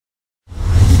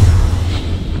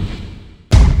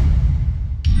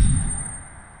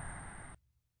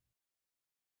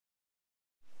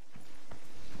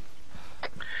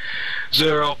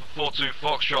0 Alpha 42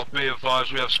 Foxtrot B and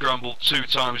 5s, we have scrambled 2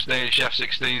 times Danish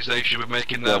F-16s. They should be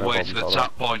making their way to the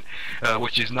tap point,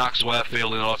 which is Naxo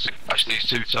Airfield, in order to catch these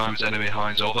 2 times enemy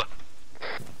Hinds. Over.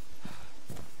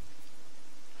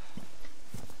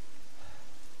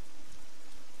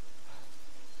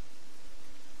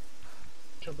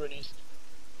 East.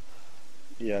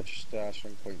 Yeah, just try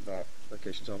and point that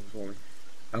location over for me.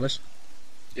 Alice?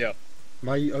 Yeah. Am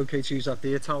I okay to use that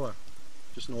deer tower?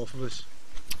 Just north of us?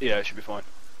 Yeah, it should be fine.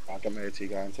 I'll get my AT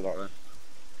guy into that then.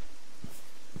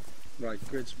 Right,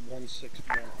 grids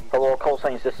 161. Hello, call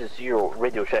signs, this is 0,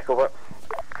 radio check, over.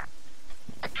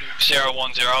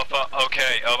 010 Alpha,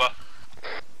 okay, over.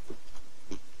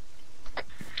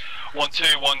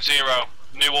 1210,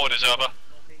 new orders, over.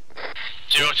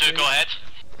 02, go ahead.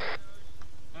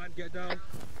 Get down.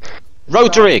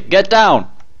 Rotary, get down!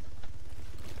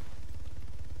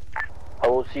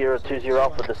 Hello, 020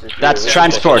 Alpha, this is 0. That's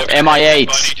transport, MI8. I need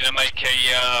you to make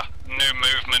a new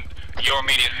movement, your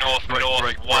immediate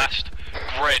north-northwest.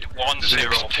 Grid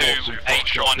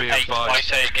 162818. I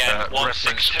say again,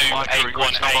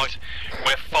 162818.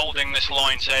 We're folding this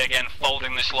line, say again,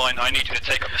 folding this line. I need you to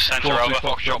take up the centre, over.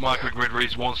 Foxtrot microgrid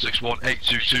reads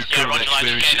 161822, currently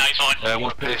experiencing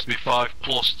what appears to be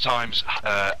 5+ times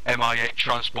MI8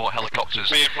 transport helicopters.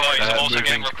 Be advised, I'm also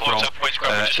getting reports of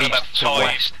Witchcraft, which is about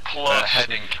 5+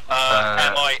 heading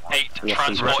MI8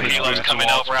 transport helos coming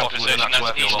over our position.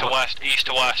 That's east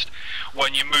to west.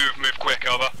 When you move quick,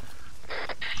 over.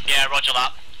 Yeah, roger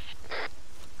that.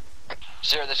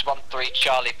 0, this is 13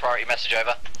 Charlie, priority message,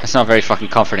 over. That's not very fucking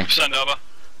comforting. Send over.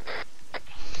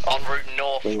 En route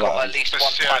north, got at least 1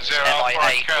 times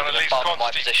MI8 within above my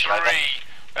position, over.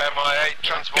 MI8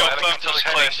 transport helicopters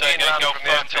heading inland from the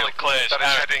airfield that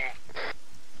is heading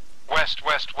west.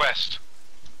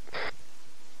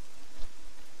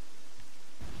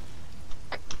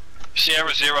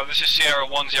 Sierra 0, this is Sierra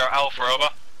 10 Alpha, over.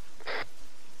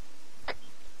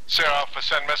 0 Alpha,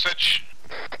 send message.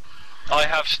 I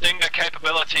have Stinger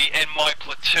capability in my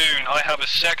platoon. I have a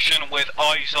section with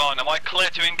eyes on. Am I clear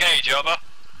to engage, over?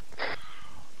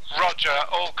 Roger,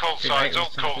 all call signs,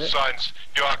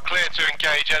 You are clear to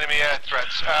engage enemy air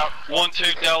threats, out.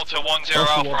 12 Delta 10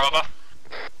 Alpha, over.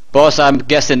 Boss, I'm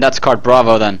guessing that's card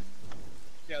Bravo then.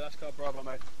 Yeah, that's card Bravo,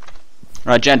 mate.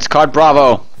 Right, gents, card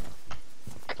Bravo.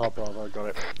 Card Bravo, got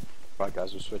it. Right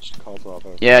guys, we've switched to card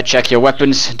Bravo. Yeah, check your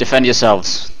weapons, defend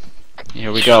yourselves.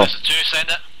 Here we go.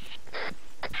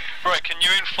 Right, can you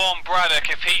inform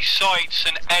Braddock if he sights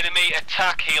an enemy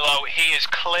attack helo, he is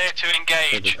clear to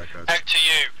engage. Out to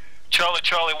you.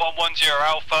 Charlie 110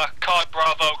 Alpha, card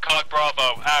Bravo,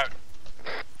 out.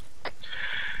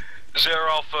 0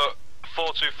 Alpha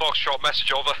 42 Foxtrot,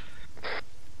 message, over.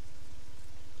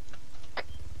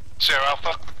 0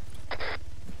 Alpha.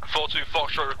 42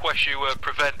 Foxtrot, request you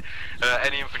prevent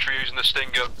any infantry using the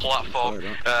Stinger platform.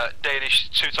 Danish,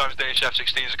 2 times Danish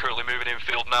F-16s are currently moving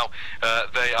infield now.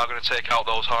 They are going to take out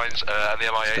those Hinds and the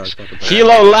MI8s.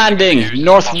 Helo landing,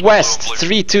 northwest,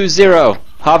 320,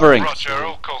 hovering. Roger,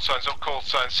 all call signs.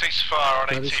 Ceasefire on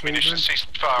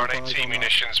 18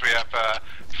 munitions. We have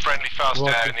friendly fast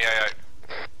air in the AO.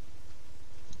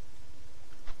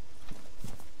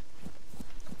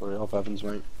 Sorry, off Evans,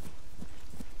 mate.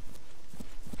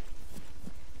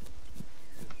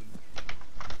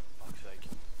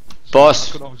 Boss.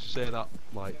 I could obviously say that,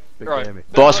 like, big right. gamey.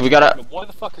 Boss, we gotta. Why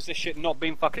the fuck has this shit not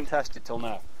been fucking tested till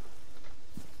now?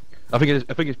 I think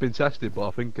it's been tested, but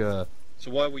I think. So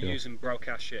why are we using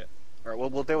broadcast shit?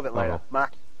 Alright, we'll deal with it later.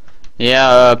 Mac?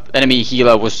 Yeah, enemy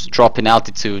helo was dropping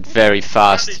altitude very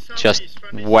fast, just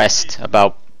west,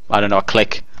 about, I don't know, a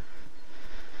click.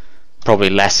 Probably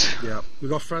less. Yeah, we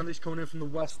got friendlies coming in from the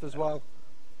west as well.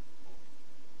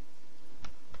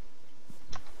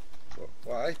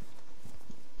 Why?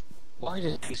 Why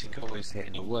does music always hit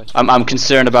in the worst? I'm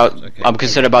concerned about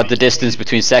the distance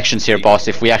between sections here, boss.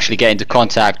 If we actually get into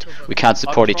contact, we can't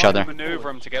support each other. I'm trying to maneuver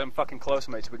them to get them fucking closer,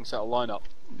 mate, so we can set a line up.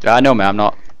 I know, man. I'm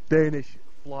not. Danish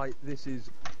flight. This is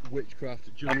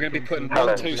Witchcraft. I'm going to be putting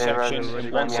 1-2 sections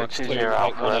in 162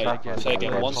 818. Say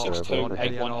again, 162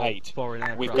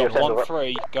 818. We've got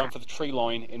 1-3 going for the tree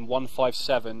line in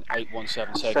 157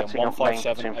 817. Say again,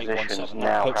 157 817.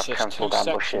 That puts us 2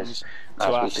 sections to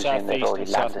our southeast and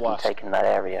southwest. Taken that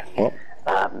area.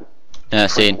 Yeah,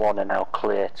 seen. 1 are now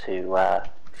clear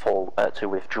to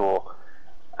withdraw.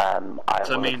 So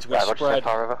that means we're spread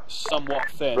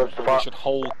somewhat thin, but we should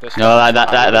hold this. No,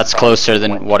 that's closer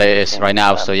than what it is right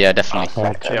now. So yeah, definitely. Do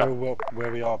you know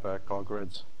where we are, Beck, our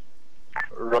grids?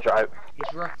 Roger, out.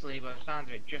 It's roughly, by the sound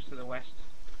of it, just to the west.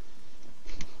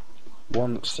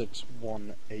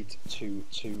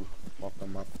 161822 mark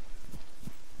on map.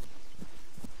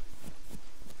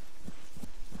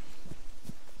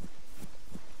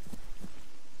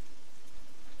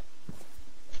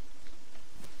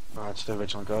 Alright, stay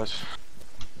vigilant, guys.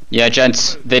 Yeah,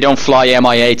 gents, they don't fly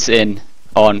MI8s in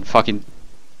on fucking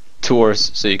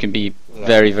tours, so you can be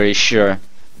very, very sure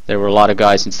there were a lot of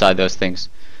guys inside those things.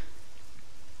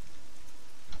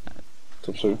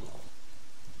 Top 2.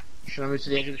 Should I move to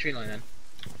the edge of the tree line then?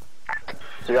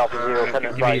 So Alpha Zero, send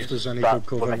If advice there's any that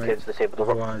good cover, women mate. kids disabled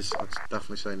over. Otherwise, I'd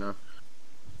definitely say no.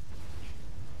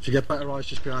 If you get better eyes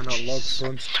just behind that log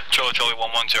front. Charlie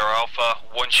 110 Alpha,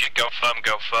 once you go firm,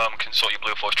 consult your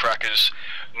Blue Force trackers,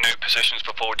 note positions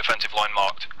for forward defensive line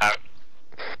marked, out.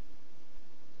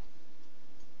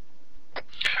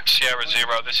 Sierra 0,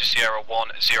 this is Sierra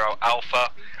 10 Alpha,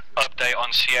 update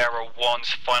on Sierra 1's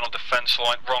final defense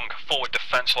line, wrong, forward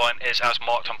defense line is as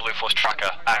marked on Blue Force tracker,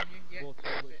 out.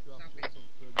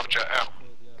 Roger, out.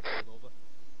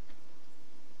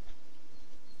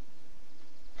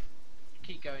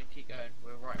 Keep going,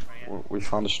 we're right in front of you. We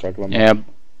found a straggler. Yeah,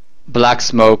 black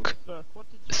smoke,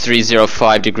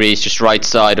 305 degrees, just right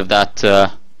side of that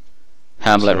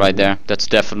hamlet right there. That's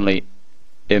definitely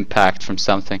impact from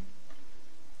something.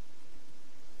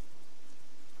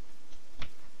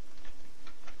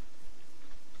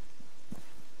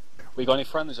 We got any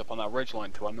friendlies up on that ridge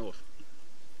line to our north?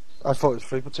 I thought it was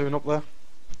 3 platoon up there.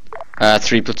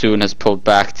 3 platoon has pulled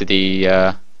back to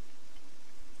the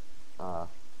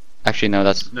actually no,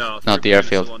 that's not the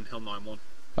airfield. On Hill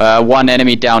 91. One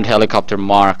enemy downed helicopter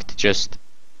marked just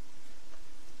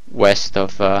west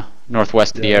of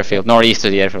northwest of the airfield, northeast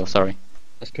of the airfield, sorry.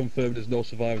 That's confirmed, there's no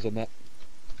survivors on that.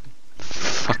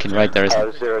 Fucking right there, isn't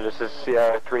it? Zero, this is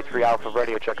Sierra 33 Alpha,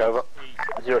 radio check over.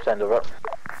 Zero, send over.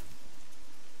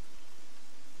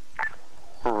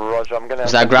 Roger, I'm gonna...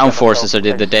 Was that ground forces or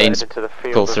did the Danes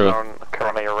pull through?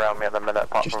 Currently around me at the minute,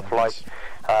 apart from flight.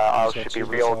 I should be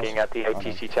reorging at the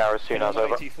ATC tower as soon as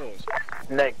over.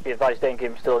 Nick, be advised, Dane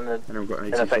game still in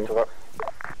effect, over.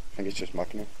 I think it's just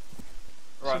Mackinnon.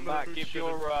 Right, Matt, give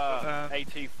your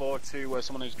AT4 to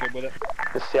someone who's good with it.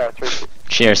 This Sierra 3.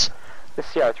 Cheers. This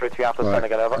Sierra 33 Alpha, Right. send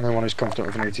again over. Anyone who's confident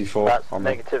with an 84 That's on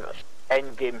me. negative.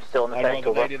 End game still in I'd effect, rather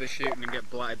over. they do the shooting and get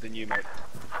blatted than you, mate.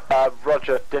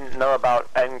 Roger, didn't know about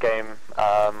end game.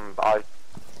 I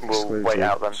will Exclude wait you.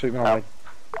 out then. Shoot me on me.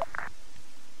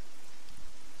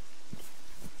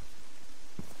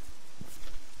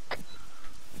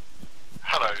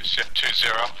 Hello, Sierra 20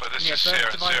 Alpha, this is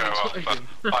Sierra 0 Alpha.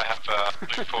 I have a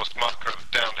Blue Force marker of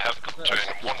downed helicopter in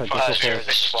 150.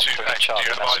 This is 2 H. Do you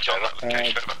have eyes on that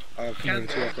location? I'll come over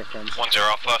to your friends. 10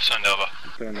 Alpha, send over.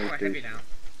 Don't need Quite the... heavy now.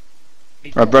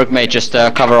 Right, Broke mate, just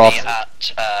cover off.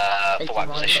 At full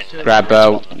position. Grab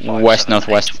west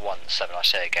northwest. 17, I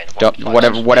say again. Don't,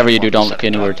 whatever you do, don't look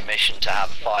inward. Permission to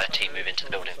have a fire team move into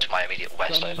the building to my immediate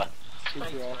west, over.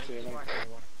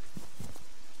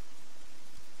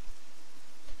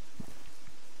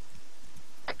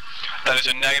 That is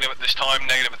a negative at this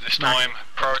time,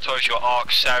 Prioritise your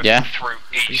arc south through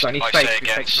east. got any I space? say We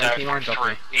again, take some south 18 lines off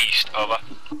through me. east, over.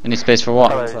 Any space for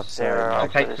what? I'll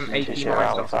take some 18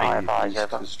 lines off me.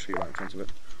 There's a tree right in front of it.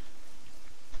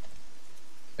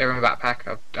 They're in my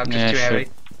backpack, I'm just Yeah, too sure. heavy.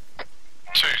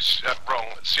 Wrong,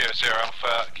 Sierra 0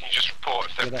 Alpha, can you just report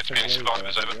if there's been any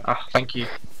survivors, over? Oh, thank you.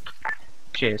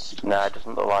 Cheers. No, it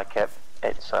doesn't look like it.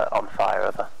 It's on fire,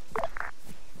 over.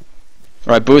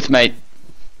 Right, booth mate.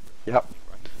 Yep.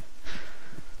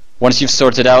 Once you've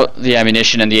sorted out the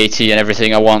ammunition and the AT and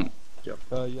everything, I want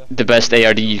the best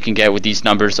ARD you can get with these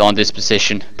numbers on this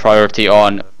position. Priority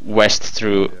on west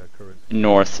through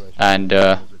north and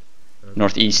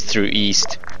northeast through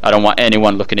east. I don't want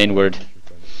anyone looking inward.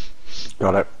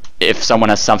 Got it. If someone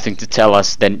has something to tell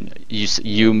us, then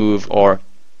you move, or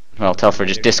well, Telfer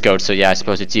just discoed. So yeah, I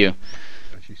suppose it's you.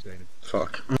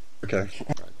 Fuck. Okay.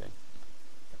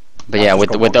 But yeah,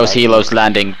 with those helos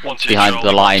landing behind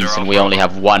the lines and we only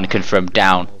have one confirmed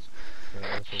down,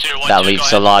 that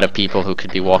leaves a lot of people who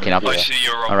could be walking up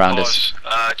around us.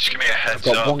 Just give me a heads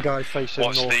I've got up. one guy facing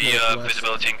What's north, the northwest.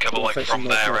 visibility and cover One like facing from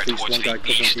there north, towards one guy the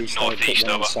covering east, east, northeast,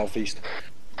 one over? southeast.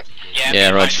 Yeah,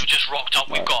 Rog. We've just rocked up.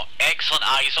 We've got excellent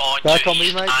eyes on Back to on me,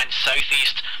 east mate. and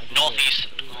southeast, northeast,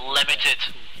 limited,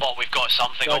 but we've got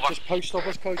something Guys, over. just post up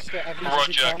as close to Evans as you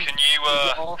Roger, can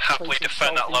you happily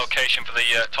defend that location for the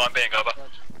time being, over?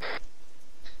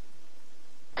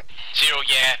 Zero,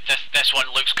 yeah, this one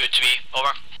looks good to me,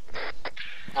 over.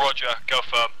 Roger, go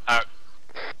firm, out.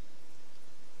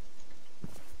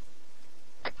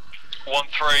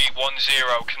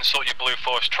 1310, consult your Blue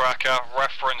Force tracker,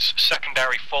 reference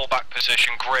secondary fallback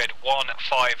position grid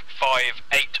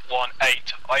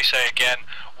 155818. I say again,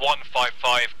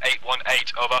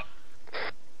 155818, over.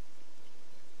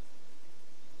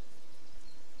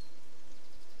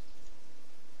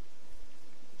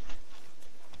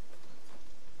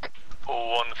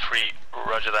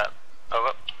 Roger that.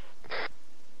 Over.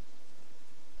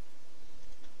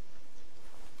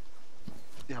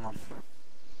 Yeah, man.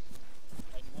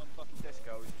 One fucking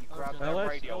disco, you grab that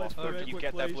radio off and you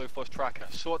get that blue fuss tracker.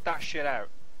 Sort that shit out.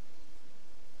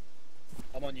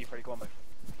 I'm on you, Freddy, go on, mate.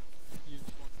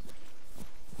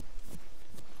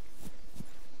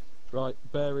 Right,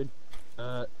 bearing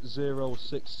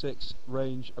 066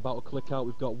 range, about to click out.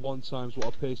 We've got 1 times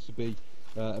what appears to be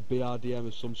a BRDM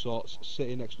of some sorts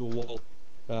sitting next to a wall.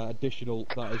 Additional,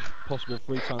 that is possible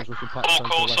 3 times Russian pack. All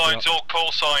call signs, all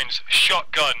call signs.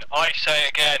 Shotgun. I say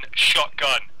again,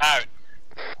 shotgun. Out.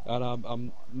 And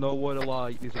I'm no word of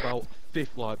lie, there's about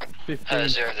 15,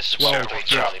 0, this is 12, 1-3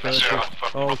 Charlie,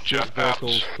 oh shit,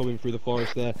 vehicles coming through the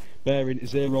forest there. Bearing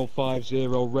 050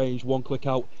 range, 1 click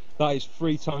out. That is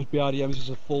 3 times BRDM. This is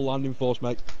a full landing force,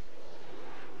 mate.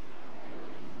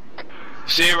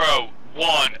 0,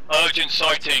 1, urgent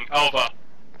sighting, over.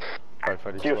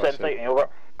 over.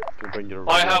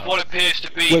 I have what appears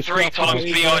to be 3 times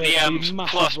BRDMs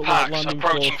plus packs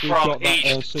approaching from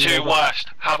east to west.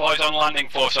 Have eyes on landing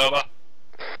force, over.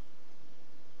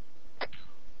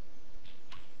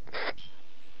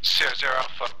 0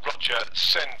 Alpha, Roger,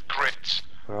 send grids.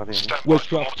 Stand by for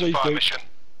Witchcraft, please fire do. mission.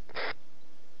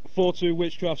 4-2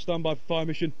 Witchcraft, stand by for fire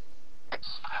mission.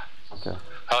 Okay.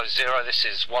 0, this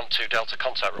is 1-2 Delta,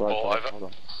 contact report, over.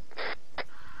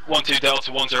 1-2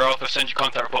 Delta, 1-0 Alpha, send your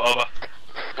contact report, over.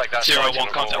 Like that 0-1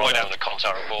 contact contact right down out. the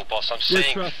contact report, boss. I'm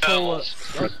seeing thermals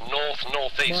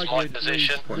north-northeast my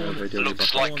position.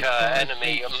 Looks like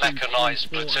enemy mechanised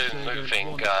platoon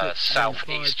moving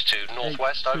southeast to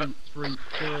northwest, over.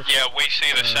 Yeah, we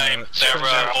see the same.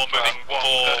 They're all moving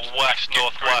more west,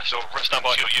 northwest. Stand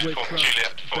by.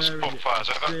 Juliet for support fires,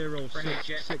 over.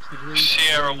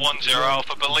 Sierra 10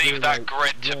 Alpha, believe that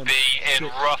grid to be in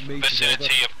rough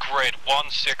vicinity of grid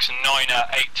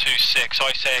 169-826.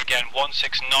 I say again,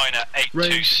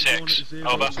 169-826.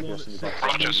 Over.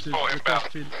 Roger, support inbound.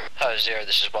 0,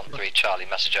 this is 1-3 Charlie,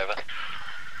 message over.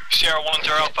 Sierra 10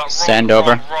 Alpha, wrong, Send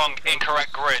over. wrong,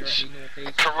 incorrect grids.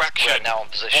 Correction, We're now in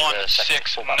position,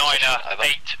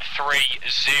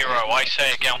 169-830. I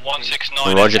say again, Roger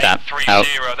that.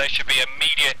 169-830. They should be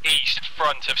immediate east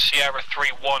front of Sierra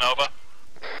 3-1, over.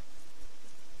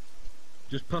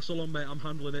 Just pass along, mate. I'm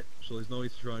handling it, so there's no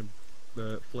need to try and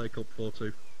flake up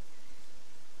 4-2.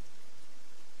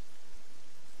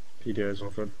 PDO's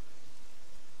offered.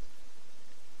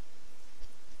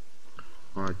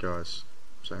 Alright, guys.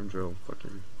 Same drill.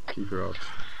 Fucking keep your odds.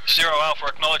 0 Alpha,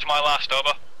 acknowledge my last,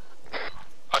 over.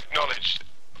 Acknowledged.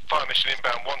 Fire mission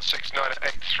inbound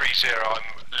 169-830. I'm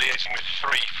liaising with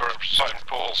 3 for a sight and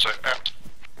Paul, so out.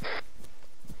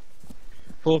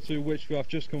 4-2 Witchcraft,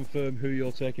 just confirm who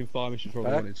you're taking fire mission from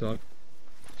at one in time.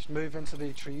 Just move into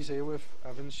the trees here with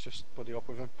Evans, just buddy up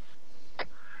with him.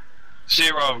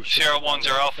 0 10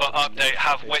 Alpha, update,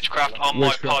 have Witchcraft on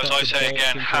my pause. I say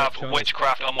again, have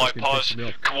Witchcraft on my pause.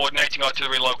 Coordinating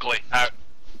artillery locally, out.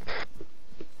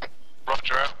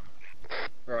 Roger, out.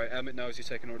 Right, Emmett knows he's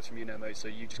taking orders from you now, mate, so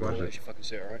you just call it as you fucking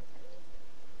see it, alright?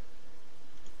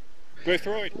 Go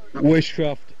through it!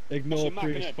 Witchcraft, ignore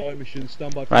previous fire mission,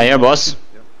 stand by. Right here, boss.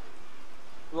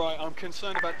 Right, I'm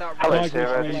concerned about that. Hello,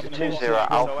 020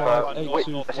 Alpha,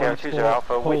 020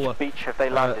 Alpha, which beach have they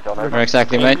landed on? Where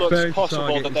exactly, mate? It looks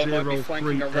possible that they might be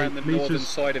flanking around the northern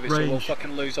side of it, so we'll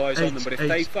fucking lose eyes on them. But if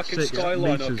they fucking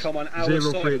skyline or come on our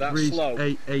side of that slope,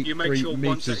 you make sure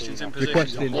one section's in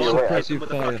position, one hit them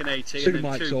with a fucking AT, and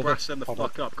then 2 brass them the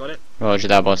fuck up, got it? Roger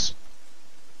that, boss.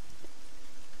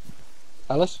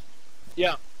 Alice?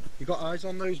 Yeah. You got eyes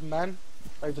on those men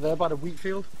over there by the wheat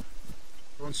field?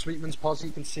 They're on Sweetman's posse,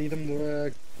 you can see them, they're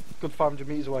a good 500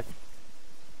 metres away.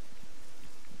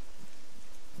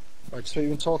 Right,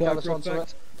 Sweetman, talk Alice onto it. I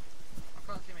can't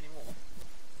see him anymore.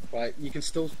 Right, you can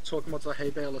still talk them onto the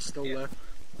hay bale, are still there.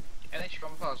 Yeah, they should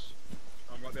come past.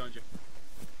 I'm right behind you.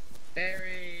 They're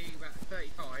about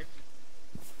 35.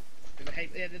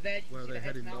 Yeah, they're there. Where are they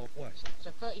heading northwest?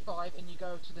 So 35, and you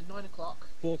go to the 9 o'clock.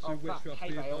 4-2 Witchcraft,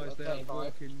 be advised they are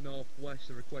walking northwest.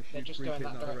 I request you just brief going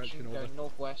in that direction, over. going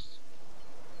northwest.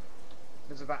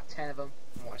 There's about 10 of them,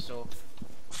 from what I saw.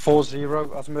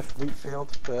 4-0 Azimuth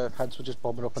Wheatfield. The heads were just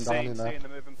bobbing up and down in there. Seeing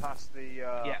them moving past the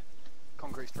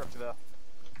concrete structure there.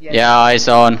 Yeah, eyes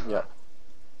on. Yeah.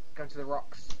 Going to the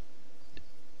rocks.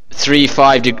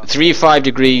 3-5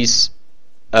 degrees.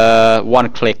 1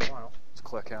 click. Wow. Let's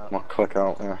click out. Not click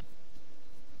out, yeah.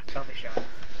 Lovely shot.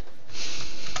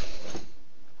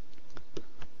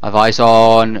 I've eyes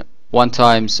on 1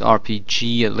 times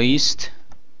RPG at least.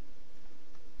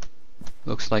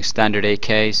 Looks like standard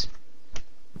AKs.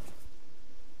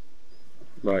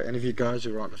 Right, any of you guys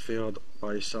who are on the field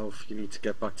by yourself, you need to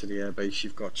get back to the airbase.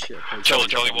 You've got shit.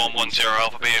 Charlie 110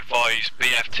 Alpha, be advised,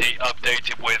 BFT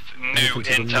updated with new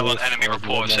intel on enemy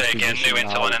report. Say again, new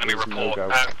intel on enemy report.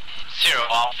 0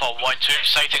 Alpha 12,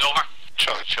 sighting over.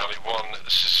 Charlie 1,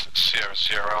 this is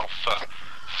Sierra Alpha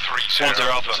 30. 10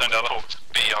 Alpha, send over.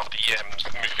 BRDM's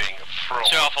moving from...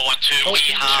 Sierra Alpha 12, we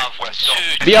have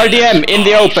BRDM in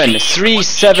the open,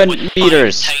 37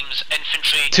 meters,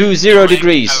 20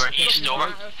 degrees.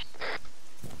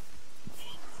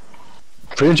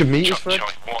 300 meters, Fred?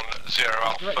 Charlie 10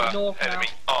 Alpha, enemy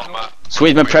armour.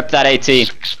 Sweetman, prep that AT.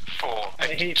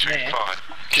 64825.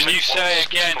 Can you say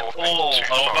again, all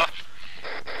over?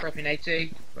 Prepping AT.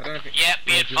 Yep,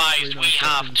 be advised, we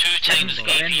have 2 times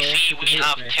APC, we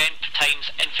have 10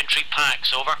 times infantry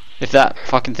packs, over. If that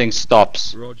fucking thing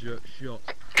stops. Roger, shot.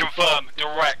 Confirm,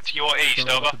 direct, your east,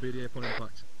 over. BDA upon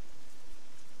impact.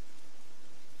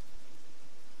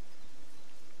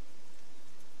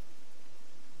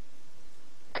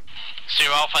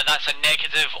 Zero Alpha, that's a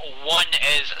negative. 1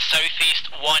 is southeast,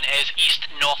 1 is east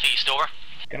northeast, over.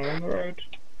 Going on the road.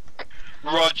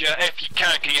 Roger, if you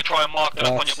can you try and mark that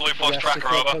up on your Blue Fox tracker,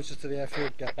 over? Closer to the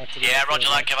airfield, get back to the Yeah, airfield, roger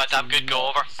that, give a damn good go,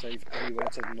 over. Save anywhere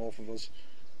to the north of us.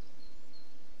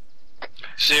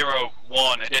 0,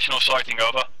 1, additional sighting,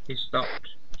 over. He stopped.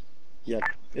 Yeah,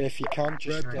 if you can,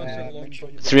 just make sure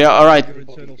you... 3, alright.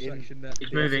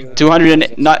 He's moving.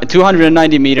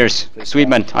 290 meters.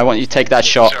 Sweetman, I want you to take that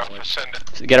shot.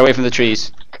 Get away from the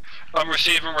trees. I'm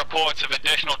receiving reports of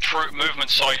additional troop movement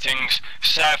sightings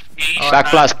southeast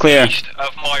Backblast clear. east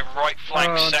of my right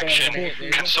flank section.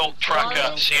 Consult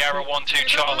tracker, Sierra 12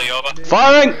 Charlie, over.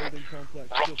 Firing!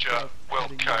 Roger,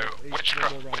 Wilco,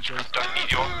 Witchcraft, don't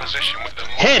need your position with them.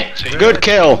 Hit! Good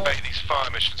kill! Obey these fire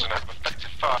missions and have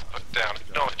effective fire put down.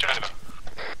 Acknowledge, over.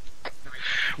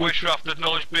 Witchcraft,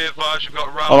 acknowledge, be advised, we've got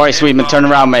round. Alright, Sweetman, turn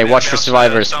around, mate. Watch for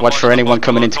survivors. Watch for anyone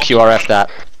coming into QRF that.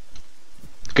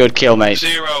 Good kill, mate.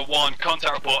 0, 1,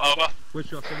 contact report, over.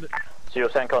 Zero,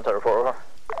 send contact report, over.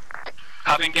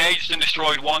 Have engaged and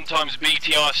destroyed 1 times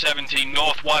BTR 17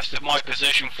 northwest of my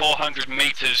position, 400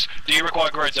 meters. Do you require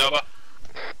grids, over?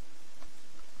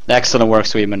 Excellent work,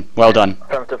 Sweetman. Well done.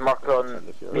 Affirmative, mark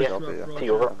on BFT,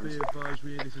 over.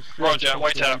 Roger,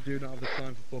 wait out. 041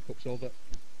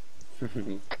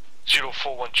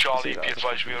 Charlie, be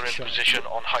advised we are in position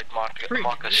on height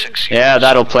marker 6. Yeah,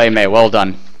 that'll play, mate. Well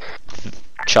done.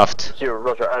 Chuffed. 0,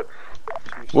 roger, out.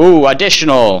 Woo,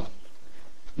 additional.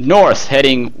 North,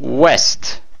 heading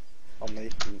west. On me, you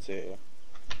can see it,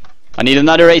 I need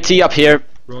another AT up here.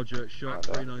 Roger, shot,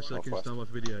 39 seconds, stand by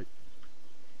for video.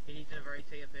 He needs another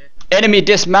AT up here. Enemy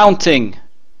dismounting.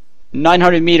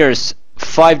 900 meters,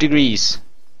 5 degrees.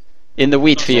 In the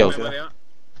wheat field.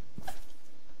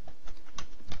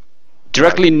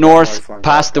 Directly north,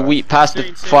 past the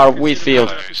far wheat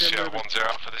field.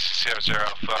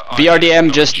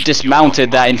 BRDM just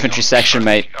dismounted that infantry section,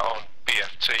 mate.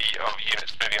 BFT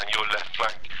units moving on your left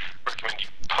flank. Recommend you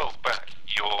pull back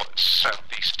your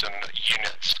southeastern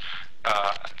units.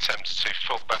 Attempt to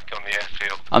fall back on the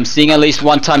airfield. I'm seeing at least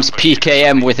 1 times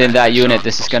PKM within that unit.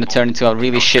 This is going to turn into a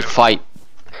really shit fight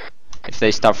if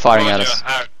they start firing at us.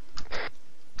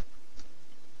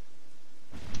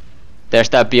 There's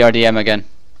that BRDM again.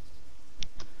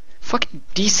 Fucking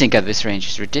desync at this range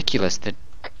is ridiculous. That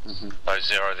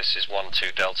 0, this is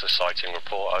 1-2 Delta sighting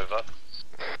report, over.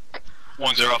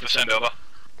 10 Alpha, send over.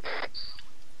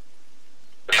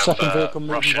 We have Second vehicle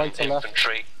moving Russian right to left.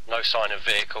 infantry, no sign of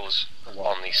vehicles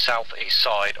on the southeast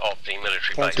side of the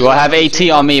military base. do I have AT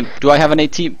on me? Do I have an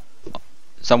AT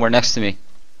somewhere next to me?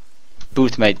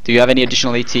 Booth, mate, do you have any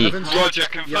additional AT? Roger,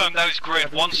 confirm those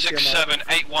grid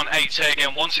 167818. Say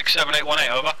again,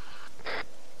 167818, over.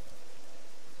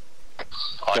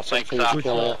 I think that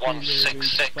for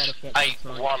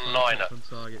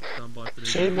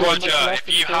 166819. Roger, if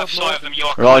you have sight of them, you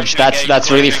are Rog,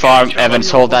 that's really far. Evans,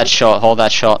 hold that shot. Hold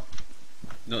that shot.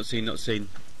 Not seen, not seen.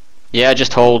 Yeah,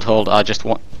 just hold. I just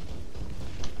want.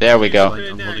 There we go.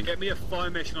 Get me a fire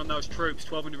mission on those troops,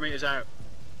 1200 meters out.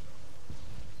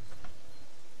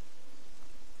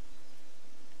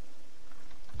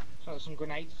 Some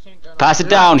grenades or something going on. Pass it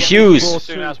down, Hughes.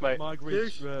 My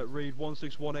grids read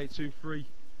 161823.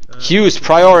 Hughes,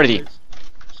 priority.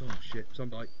 Oh shit,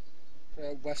 somebody.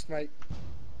 West, mate.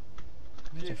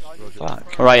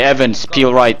 Fuck. Alright, Evans,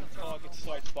 peel right.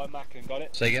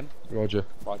 Say again. Roger.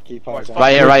 Right, keep eyes on.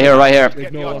 Right here.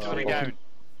 Ignore that.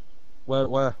 Where,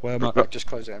 Matt? Right, just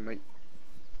close it in, mate.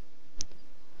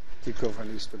 Keep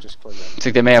covering east, but just close it in. I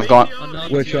think they may have gone.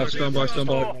 Which stand by.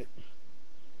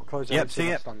 Close it. Yep, see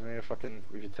it. Standing here, fucking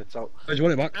with your tits out. Where's you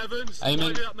want it, Mac? Evans, Aiming.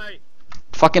 load it up, mate.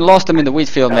 Fucking lost them in the wheat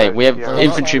field, mate. We have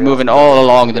infantry moving all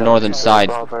along the northern side.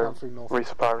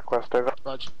 Resupply request over.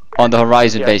 On the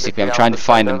horizon, basically. I'm trying to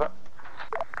find them.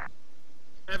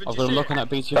 I've got looking at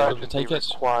BTR looking to take it.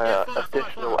 Require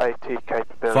additional AT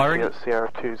capability at Sierra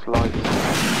 2's lights.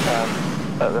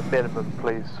 At the minimum,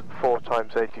 please. 4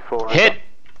 times 84. Hit!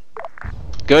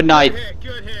 Good night.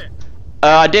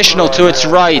 Additional to its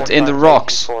right in the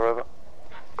rocks.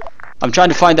 I'm trying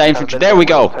to find that infantry. There we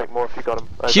go.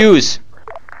 Hughes.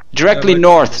 Directly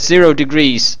north, 0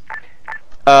 degrees.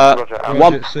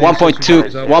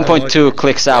 1.2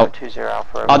 clicks out.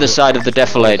 Other side of the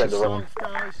defilade.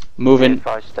 Moving.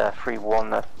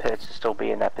 3-1 appears to still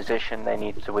be in their position. They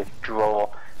need to withdraw.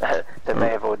 They may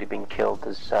have already been killed,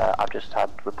 as I've just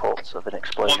had reports of an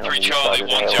explosion. 1-3 Charlie,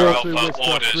 1-0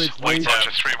 Alpha, orders. Wait out.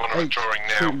 3-1 withdrawing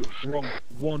now. Wrong.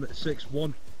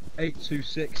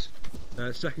 161-826.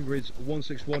 Second grid's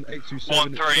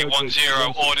 161-827.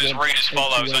 1-3-1-0, orders read as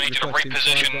follows. I need you to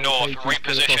reposition north,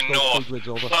 reposition north.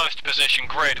 First position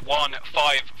grid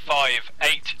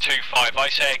 155-825. I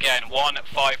say again,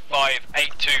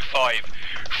 155-825.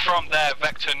 From there,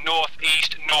 vector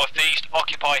northeast, northeast,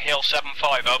 occupy hill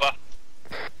 75, over.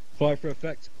 5 for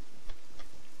effect.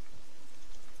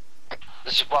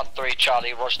 This is 1-3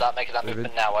 Charlie, roger that, making that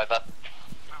movement now, over.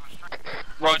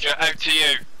 Roger, out to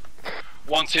you.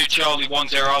 1-2 Charlie,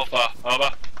 1-0 Alpha,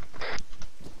 over.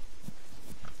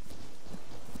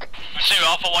 2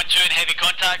 Alpha, 1-2 in heavy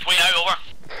contact, way out, over.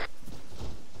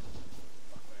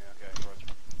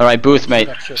 Alright, Booth, mate.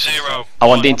 0. I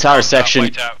want the entire section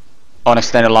on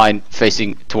extended line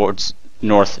facing towards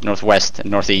north, northwest, and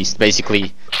northeast.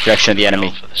 Basically, direction of the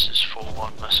enemy. This is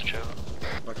 4-1, message over.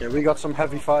 Okay, we got some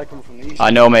heavy fire coming from the east. I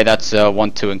know, mate, that's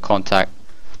 1-2 in contact.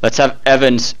 Let's have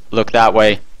Evans look that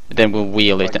way. Then we'll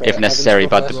wheel it if necessary,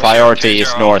 but the priority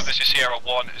is north. This is Sierra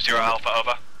 1-0 Alpha,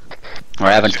 over.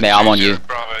 Alright, Evans, mate, I'm on you.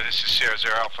 Bravo, this is Sierra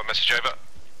 0 Alpha, message over.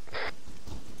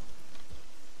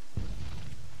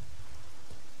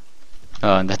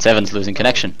 Oh, and that's Evans losing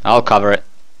connection. I'll cover it.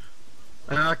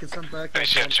 I can send back.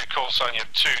 ACM 2 call sign, you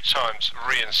 2 times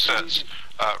reinserts.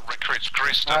 Recruits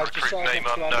Grista, recruit name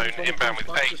unknown, inbound with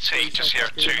AT to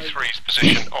Sierra 2-3's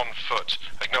position on foot.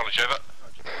 Acknowledge, over.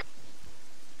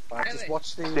 Just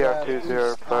watch the Sierra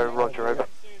 2-0, Roger, over.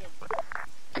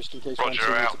 Just in case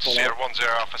Roger out, Sierra 1-0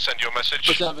 Alpha, send your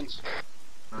message.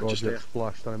 Roger,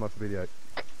 flash, standing by for video.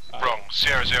 Wrong,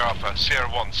 Sierra 0 Alpha, Sierra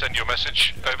 1, send your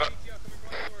message, over.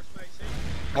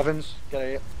 Evans, get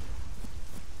here.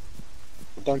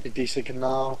 Don't be decent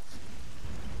now.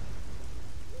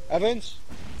 Evans?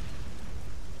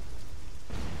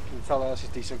 Can you tell us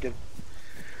it's decent again?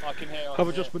 I can hear.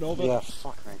 Cover adjustment over. Yeah,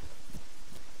 fuck me.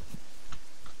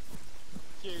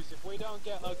 Hughes, if we don't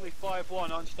get ugly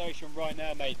 5-1 on station right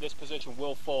now, mate, this position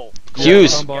will fall.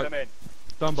 Hughes!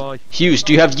 Stand by. Hughes,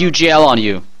 do you have UGL on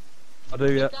you? I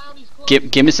do, yeah.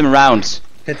 Give me some rounds.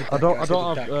 I don't have,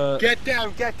 Get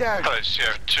down, get down! Hello,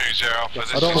 Sierra 2-0 Alpha,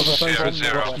 this is Sierra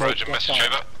 0 Alpha, Roger, message,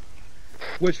 over.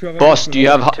 Boss, do you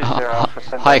have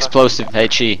high explosive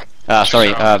HE?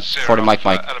 Sorry, for the mic.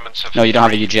 No, you don't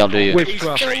have a UGL, do you? Less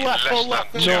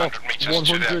than 200 metres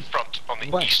to their front on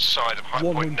the east side of High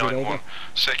Point 91.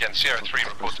 Say again, Sierra 3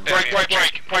 reports Break,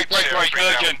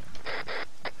 urgent.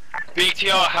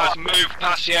 BTR has moved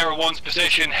past Sierra 1's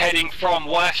position, heading from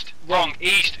west,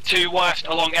 east to west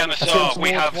along MSR.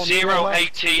 We have 0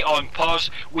 AT on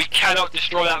pause. We cannot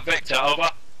destroy that Victor,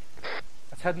 over.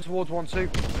 It's heading towards 1-2.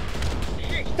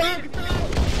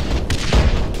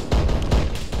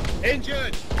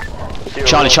 Injured!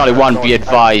 Charlie 1, be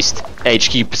advised.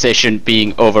 HQ position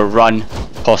being overrun.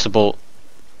 Possible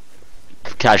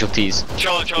casualties.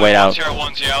 Charlie Wait out.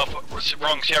 1-0-1-0 Alpha,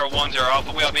 wrong, Sierra 1-0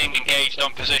 Alpha, we are being engaged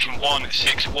on position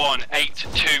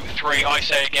 161-823. I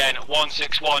say again,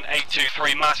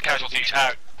 161-823, mass casualties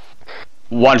out.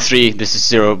 1-3, this is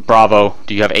 0 Bravo.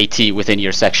 Do you have AT within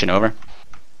your section, over?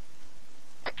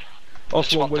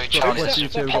 Also, we've got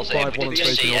 5-1 on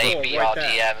station, over.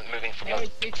 BRDM moving from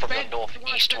the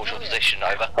northeast towards your position,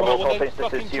 over. All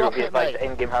instances, 0 be advised,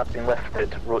 endgame has been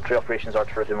lifted. Rotary operations are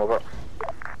to resume, over.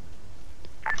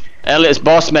 Elliot's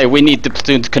boss, mate, we need the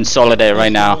platoon to consolidate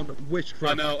right now.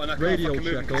 I know, and I can't fucking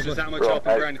move because there's that much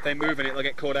open ground. If they move in it, they'll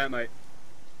get caught out, mate.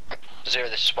 0,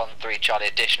 this is 1-3 Charlie,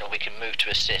 additional, we can move to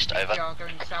assist, over.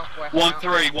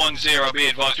 1-3-1-0, be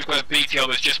advised, we've got a BTO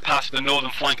that's just past the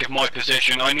northern flank of my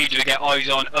position. I need you to get eyes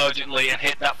on urgently and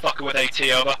hit that fucker with AT,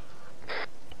 over.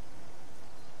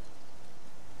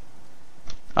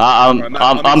 I'm in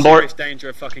serious danger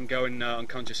of fucking going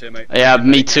unconscious here, mate. Yeah,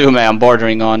 me too, mate. I'm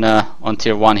bordering on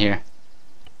tier 1 here.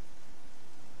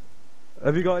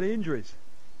 Have you got any injuries?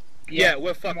 Yeah,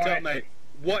 we're fucked up, mate.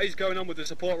 What is going on with the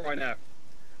support right now?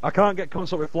 I can't get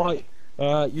contact with flight.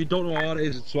 You don't know how hard it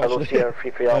is to actually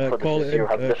call it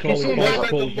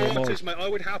in. Mate. I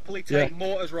would happily take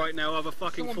mortars right now over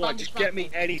fucking flight. Just get me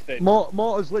anything.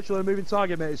 Mortars literally a moving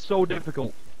target, mate. It's so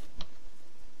difficult.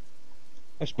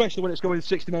 Especially when it's going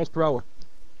 60 miles per hour.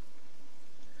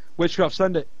 Witchcraft,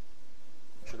 send it.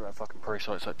 Should have had fucking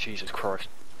pre-sights like Jesus Christ.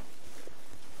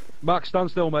 Max, stand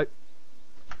still, mate.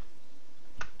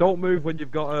 Don't move when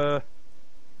you've got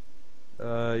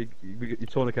your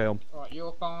tourniquet on. Alright,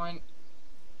 you're fine.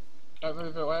 Don't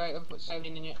move it away, don't put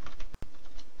 17 in yet.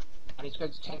 I need to go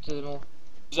to 10 to them all.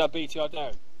 Is that BTR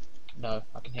down? No,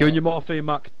 I can hear Giving you morphine,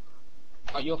 Mac.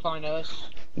 Alright, you're fine, Ellis.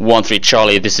 1-3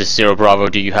 Charlie, this is 0 Bravo.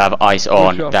 Do you have eyes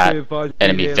on that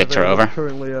enemy Victor? Over.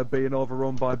 Currently being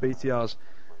overrun by BTRs.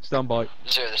 Stand by.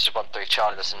 0, this is 1-3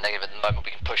 Charlie. That's a negative at the moment.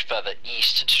 We can push further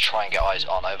east to try and get eyes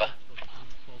on. Over.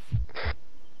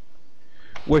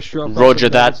 Roger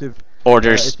that.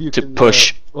 Orders to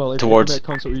push towards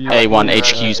A1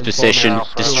 HQ's position,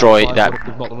 destroy that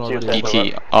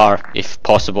BTR if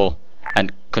possible,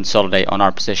 and consolidate on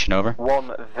our position. Over.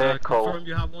 One vehicle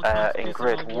in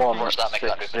grid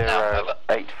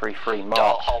 160833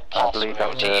 mark. I believe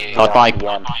that was a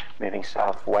BR1 moving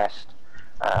southwest.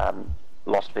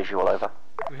 Lost visual. Over.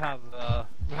 We have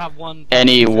one.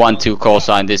 Any 1-2 call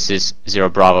sign. This is 0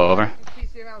 Bravo. Over.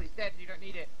 TCML, he's dead. You don't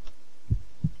need it.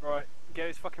 Right, get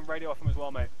his fucking radio off him as well,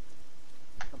 mate.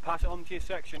 And pass it on to your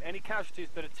section. Any casualties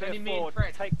that are tier 4,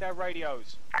 take their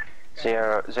radios.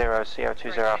 0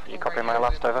 CO20 Alpha, you copy my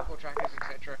last? Over.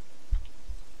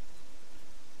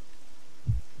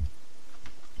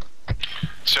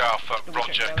 So Alpha,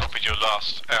 Roger, copied your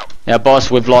last. Out. Yeah,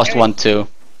 boss, we've lost 1-2.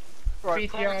 Right,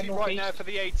 priority right now for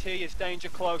the AT is danger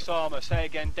close armour. Say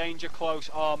again, danger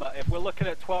close armour. If we're looking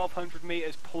at 1200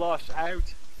 metres plus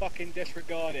out, fucking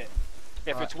disregard it.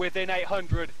 If it's within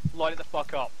 800, light it the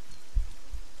fuck up.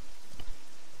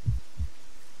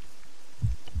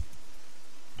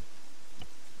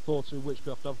 To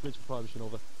Witchcraft, have grid supply mission.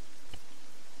 Over.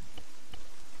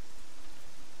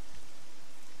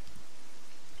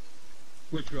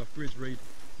 Witchcraft, grids read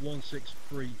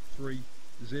 1633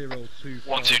 025.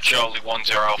 1-2 Charlie,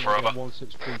 1-0 Alpha. Over.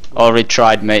 Already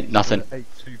tried, mate. Nothing.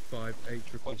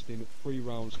 8258 requesting 3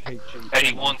 rounds HG.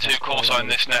 Any 1-2 call sign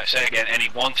this net. Say again. Any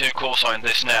 1-2 call sign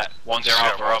this net. 1-0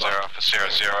 Alpha. Over. 0 Alpha, 0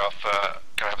 Alpha.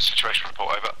 Can I have a situation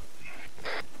report? Over.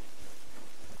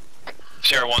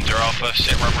 0-1-0 Alpha,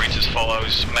 sit rep reads as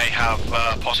follows. May have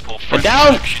possible friendly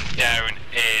action down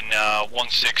in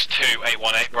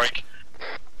 162-818 break.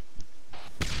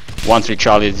 1-3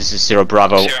 Charlie, this is 0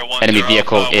 Bravo. Enemy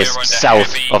vehicle is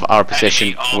south of our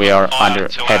position. We are under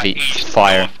heavy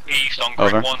fire. East on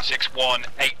grid Over.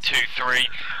 161-823.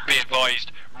 Be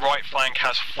advised, right flank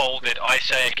has folded. I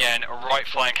say again, right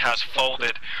flank has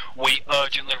folded. We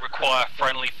urgently require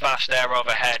friendly fast air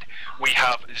overhead. We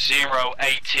have 0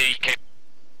 AT capability.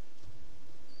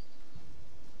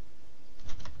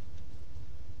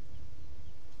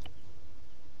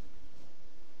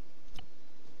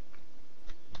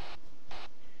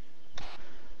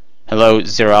 Hello,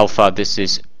 0 Alpha, this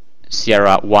is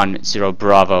Sierra 1-0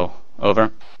 Bravo.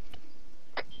 Over.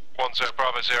 1-0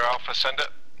 Bravo, 0 Alpha, send it.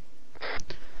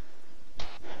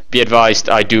 Be advised,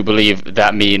 I do believe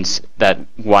that means that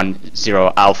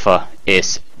 1-0 Alpha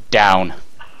is down.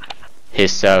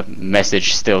 His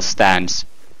message still stands.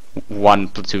 One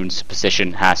platoon's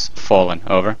position has fallen.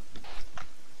 Over.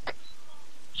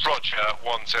 Roger,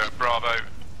 1-0 Bravo,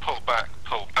 pull back,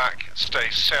 stay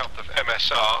south of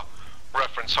MSR.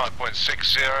 Reference high point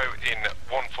 60 in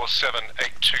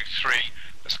 147823.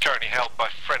 That's currently held by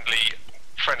friendlies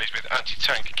with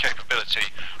anti-tank capability.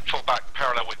 Pull back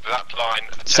parallel with that line.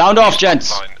 Sound off,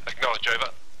 gents. Line. Acknowledge. Over.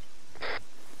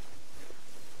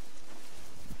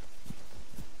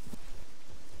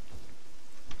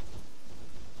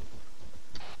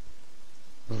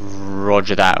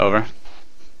 Roger that. Over.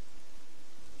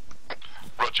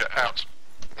 Roger, out.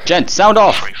 Gents, sound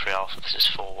off. 3-3 Alpha, this is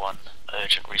 4-1.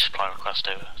 Urgent resupply request.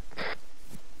 Over.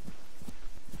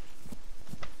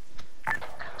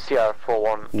 Sierra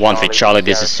 4-1. 1-3 Charlie,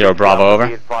 this is 0 Bravo. Over.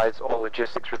 Be advised, all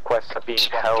logistics requests are being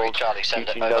held due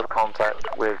to no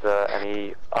contact with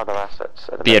any other assets.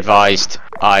 Be advised,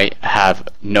 I have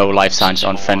no life signs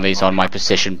on friendlies on my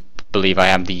position. Believe I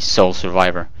am the sole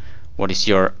survivor. What is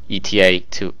your ETA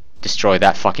to destroy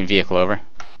that fucking vehicle? Over.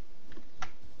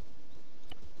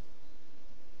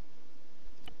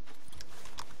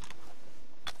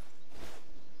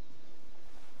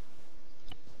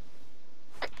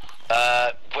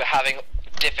 We're having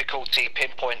difficulty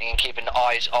pinpointing and keeping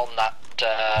eyes on that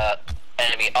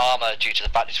enemy armour due to the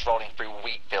fact it's rolling through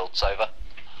wheat fields. Over.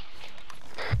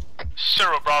 So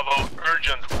 0 Bravo,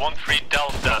 urgent, 1-3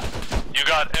 Delta. You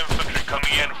got infantry coming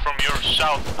in from your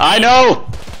south. I know!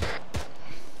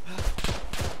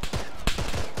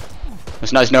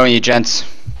 It's nice knowing you, gents.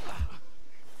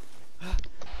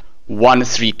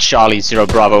 1-3 Charlie 0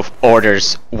 Bravo,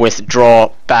 orders,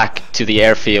 withdraw back to the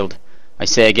airfield. I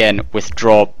say again,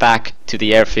 withdraw back to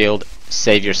the airfield,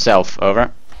 save yourself,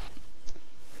 over.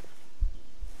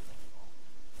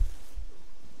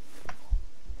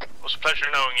 It was a pleasure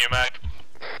knowing you, Mac.